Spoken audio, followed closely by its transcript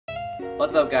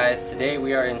What's up guys, today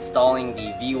we are installing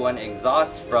the V1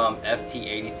 exhaust from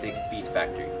FT86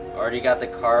 SpeedFactory. Already got the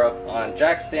car up on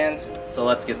jack stands, so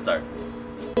let's get started.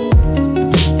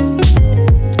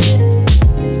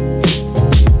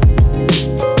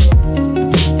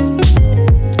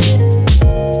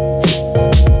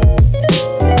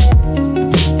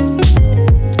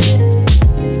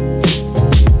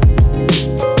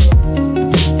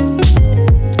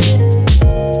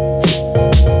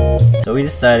 So we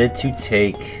decided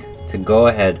to go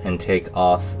ahead and take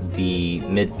off the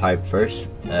mid pipe first,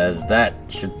 as that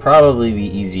should probably be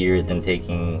easier than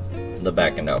taking the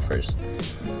back end out first.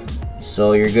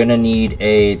 So you're gonna need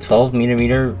a 12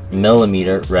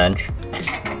 millimeter wrench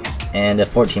and a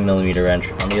 14 millimeter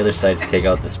wrench on the other side to take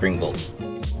out the spring bolt.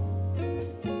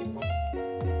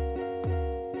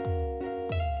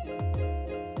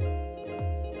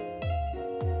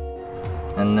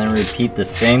 And then repeat the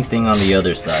same thing on the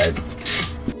other side.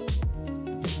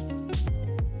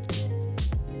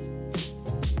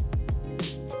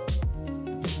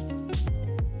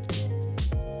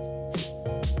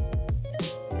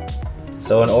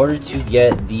 So in order to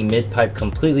get the mid pipe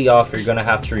completely off, you're going to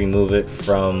have to remove it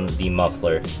from the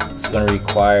muffler. It's going to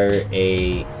require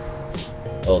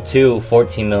two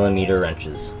 14 millimeter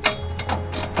wrenches.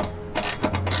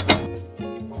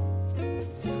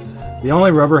 The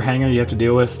only rubber hanger you have to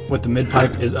deal with the mid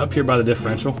pipe is up here by the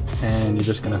differential, and you're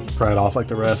just going to pry it off like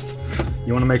the rest.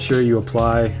 You want to make sure you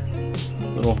apply a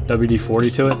little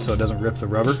WD-40 to it so it doesn't rip the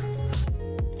rubber.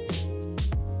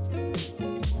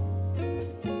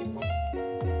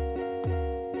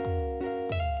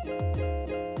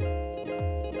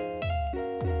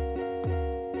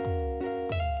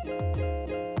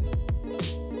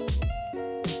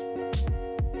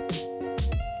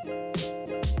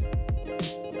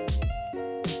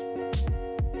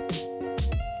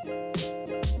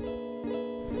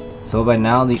 So by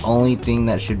now, the only thing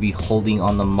that should be holding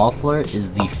on the muffler is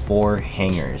the 4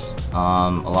 hangers. A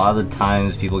lot of the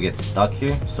times people get stuck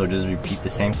here, so just repeat the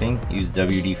same thing. Use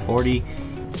WD-40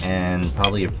 and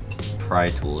probably a pry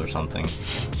tool or something.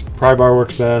 Pry bar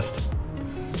works best.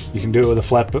 You can do it with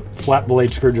a flat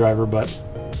blade screwdriver, but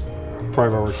pry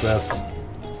bar works best.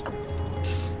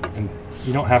 And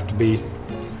you don't have to be...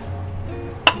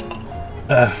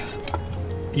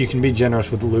 you can be generous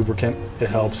with the lubricant. It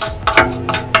helps.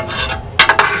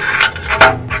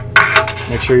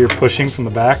 Make sure you're pushing from the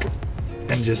back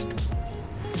and just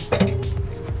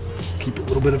keep a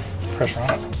little bit of pressure on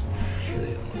it.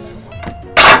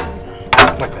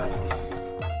 Like that.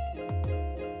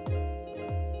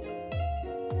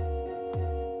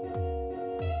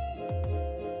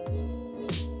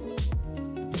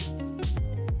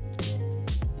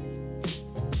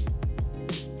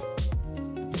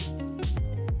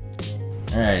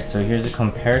 Alright, so here's a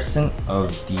comparison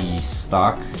of the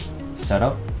stock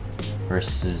setup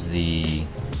versus the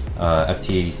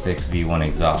FT86 V1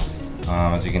 exhaust.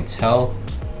 As you can tell,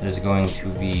 there's going to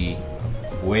be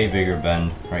a way bigger bend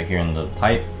right here in the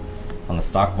pipe on the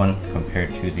stock one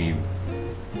compared to the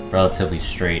relatively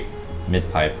straight mid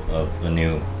pipe of the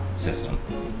new system.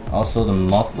 Also, the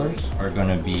mufflers are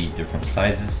going to be different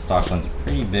sizes. Stock one's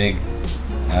pretty big,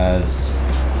 as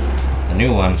the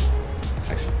new one is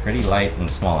actually pretty light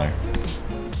and smaller.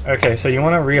 Okay, so you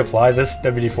want to reapply this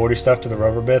WD-40 stuff to the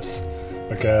rubber bits,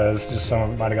 because just some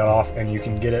of it might have got off, and you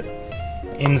can get it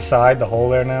inside the hole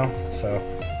there now, so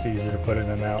it's easier to put it in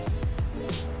and out.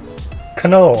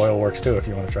 Canola oil works too if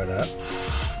you want to try that.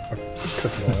 Or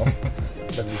cooking oil.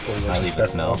 WD-40 I leave a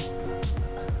smell.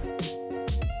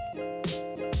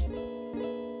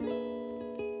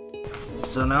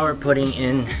 So now we're putting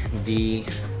in the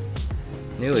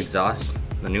new exhaust,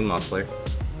 the new muffler.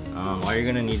 All you're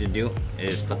gonna need to do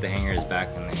is put the hangers back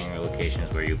in the hanger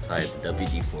locations where you applied the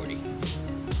WD-40.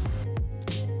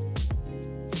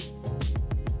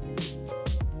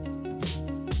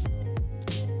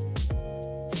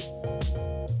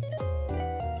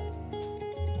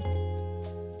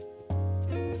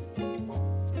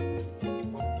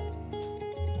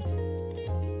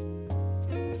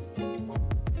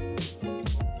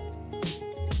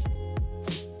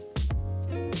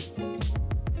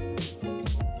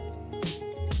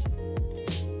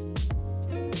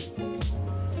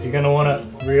 You're going to want to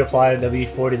reapply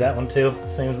WD-40 that one too,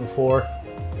 same as before.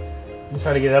 Just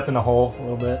try to get it up in the hole a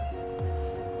little bit.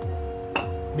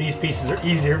 These pieces are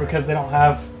easier because they don't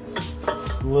have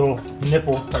the little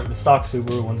nipple like the stock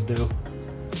Subaru ones do.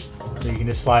 So you can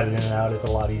just slide it in and out, it's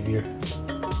a lot easier.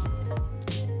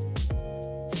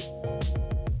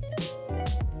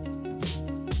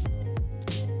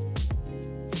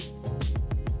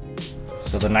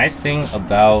 So the nice thing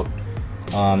about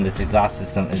this exhaust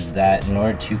system is that in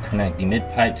order to connect the mid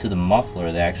pipe to the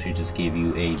muffler, they actually just gave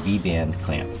you a V-band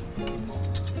clamp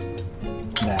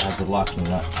that has a locking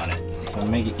nut on it. So to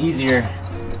make it easier,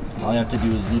 all you have to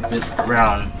do is loop it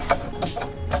around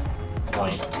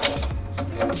point.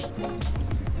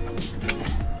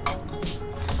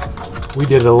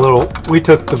 We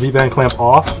took the V-band clamp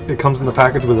off. It comes in the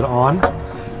package with it on.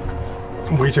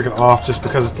 We took it off just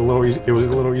because it was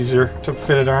a little easier to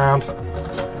fit it around.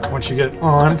 Once you get it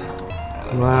on,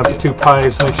 line up the two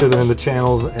pipes, make sure they're in the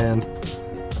channels, and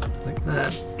like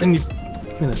that. Then you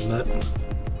pin that nut.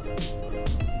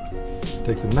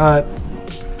 Take the nut,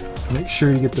 make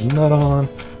sure you get the nut on,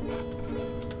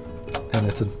 and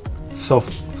it's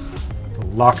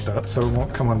locked up so it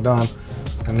won't come undone.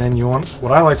 And then you want,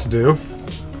 what I like to do,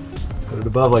 put it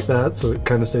above like that so it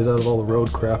kind of stays out of all the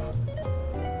road crap.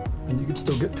 And you can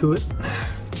still get to it.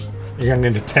 You're gonna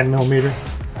need a 10 millimeter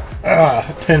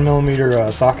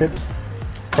socket,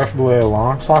 preferably a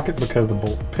long socket because the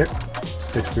bolt pick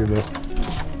sticks through the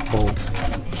bolt.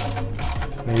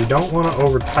 Now you don't want to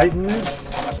over tighten this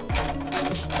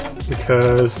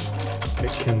because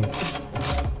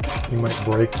you might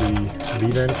break the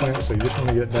V-band clamp, so you just want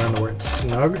to get it down to where it's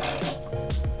snug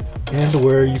and to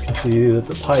where you can see that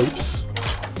the pipes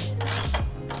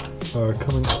are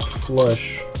coming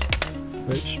flush,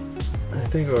 which I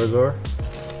think ours are.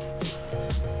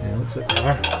 Yeah, looks like they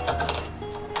are.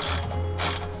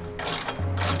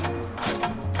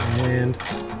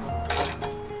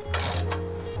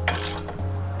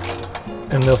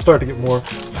 And they'll start to get more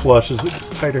flush as it gets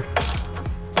tighter.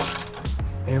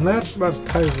 And that's about as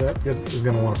tight as that is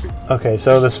going to want to be. Okay,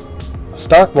 so this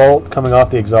stock bolt coming off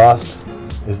the exhaust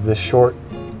is this short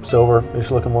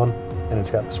silver-ish looking one, and it's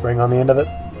got the spring on the end of it.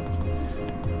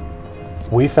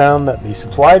 We found that the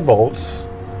supplied bolts,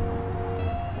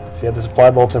 see how the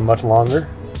supply bolts are much longer?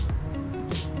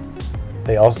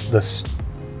 They also,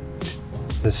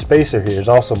 the spacer here is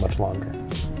also much longer.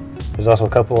 There's also a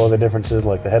couple other differences,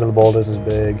 like the head of the bolt isn't as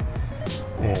big,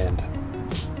 and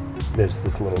there's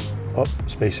this little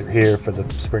spacer here for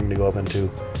the spring to go up into,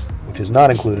 which is not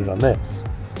included on this.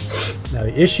 Now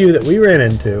the issue that we ran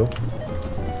into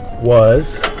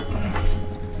was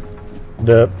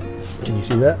can you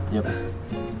see that? Yep.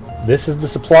 This is the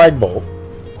supplied bolt,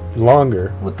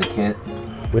 longer. With the kit.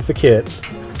 With the kit.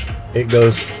 It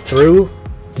goes through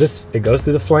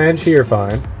the flange here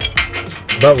fine,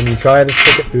 but when you try to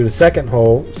stick it through the second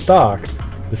hole stock,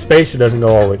 the spacer doesn't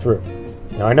go all the way through.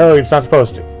 Now I know it's not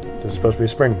supposed to. It's supposed to be a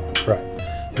spring bolt,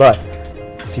 right? But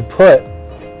if you put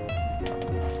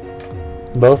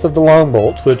both of the long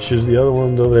bolts, which is the other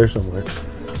one's over there somewhere,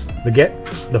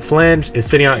 the flange is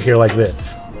sitting out here like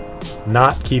this,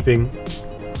 not keeping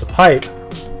the pipe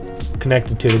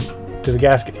connected to the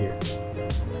gasket here.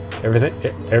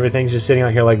 Everything's just sitting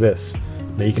out here like this.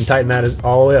 Now you can tighten that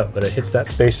all the way up, but it hits that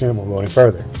spacer and won't go any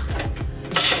further.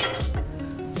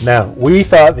 Now we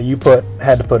thought that you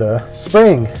had to put a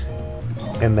spring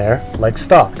in there like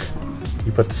stock.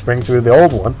 You put the spring through the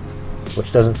old one,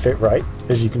 which doesn't fit right,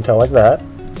 as you can tell, like that.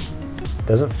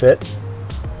 Doesn't fit.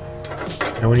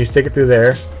 And when you stick it through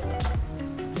there,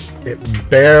 it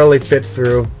barely fits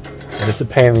through, and it's a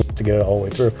pain to get it all the way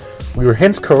through. We were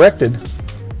hence corrected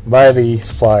by the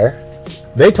supplier.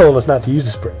 They told us not to use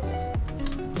a spring.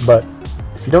 But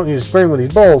if you don't use a spring with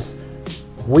these bolts,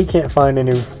 we can't find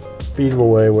any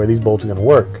feasible way where these bolts are going to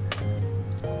work.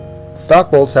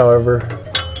 Stock bolts, however,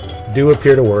 do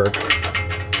appear to work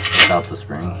Without the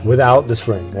spring. Without the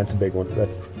spring. That's a big one.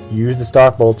 Use the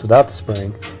stock bolts without the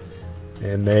spring,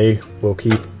 and they will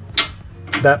keep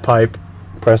that pipe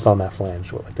pressed on that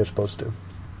flange like they're supposed to.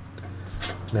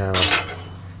 Now,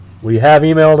 we have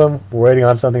emailed them. We're waiting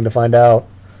on something to find out.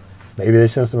 Maybe they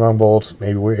sent us the wrong bolts.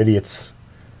 Maybe we're idiots.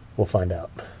 We'll find out.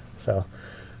 So,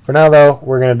 for now though,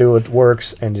 we're going to do what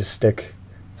works and just stick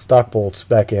stock bolts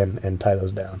back in and tie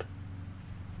those down.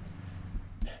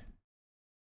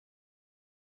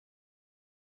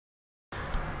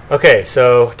 Okay,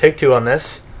 so take two on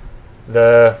this.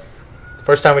 The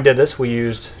first time we did this, we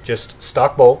used just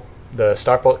stock bolt, the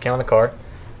stock bolt that came on the car,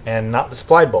 and not the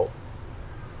supplied bolt.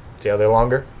 See how they're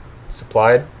longer?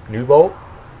 Supplied, new bolt,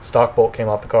 stock bolt came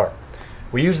off the car.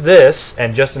 We used this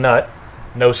and just a nut,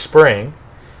 no spring,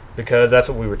 because that's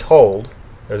what we were told.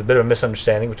 There was a bit of a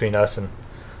misunderstanding between us and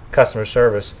customer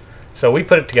service. So we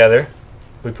put it together.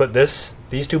 We put these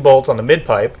two bolts on the mid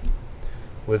pipe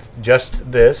with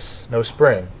just this, no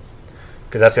spring,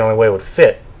 because that's the only way it would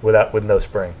fit with no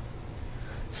spring.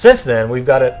 Since then, we've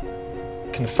got it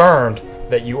confirmed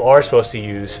that you are supposed to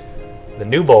use the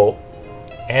new bolt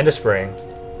and a spring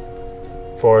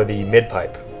for the mid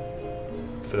pipe,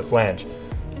 for the flange.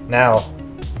 Now,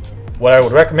 What I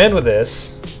would recommend with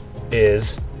this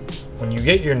is when you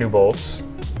get your new bolts,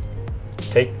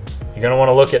 you're going to want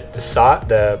to look at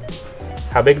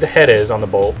how big the head is on the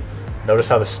bolt. Notice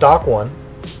how the stock one,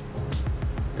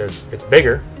 it's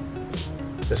bigger.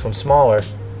 This one's smaller.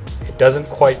 It doesn't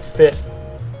quite fit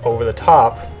over the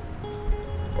top,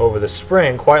 over the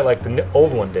spring, quite like the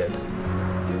old one did.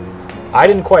 I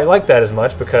didn't quite like that as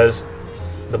much because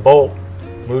the bolt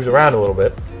moves around a little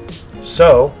bit.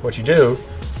 So what you do,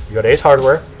 you go to Ace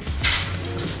Hardware,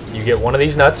 you get one of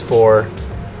these nuts for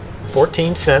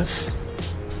 14 cents,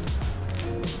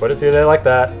 put it through there like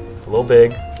that. It's a little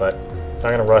big, but it's not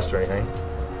going to rust or anything.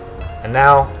 And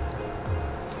now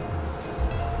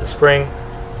the spring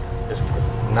is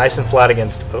nice and flat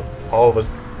against all of us.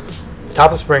 The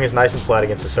top of the spring is nice and flat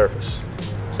against the surface.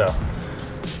 So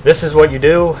this is what you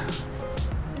do,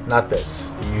 not this.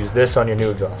 You use this on your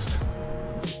new exhaust.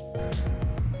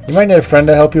 You might need a friend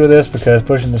to help you with this because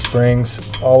pushing the springs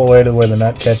all the way to where the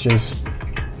nut catches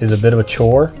is a bit of a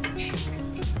chore.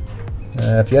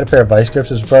 If you had a pair of vice grips,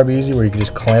 this would probably be easy where you could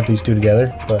just clamp these two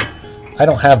together, but I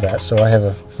don't have that, so I have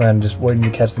a friend just waiting to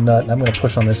catch the nut, and I'm going to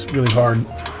push on this really hard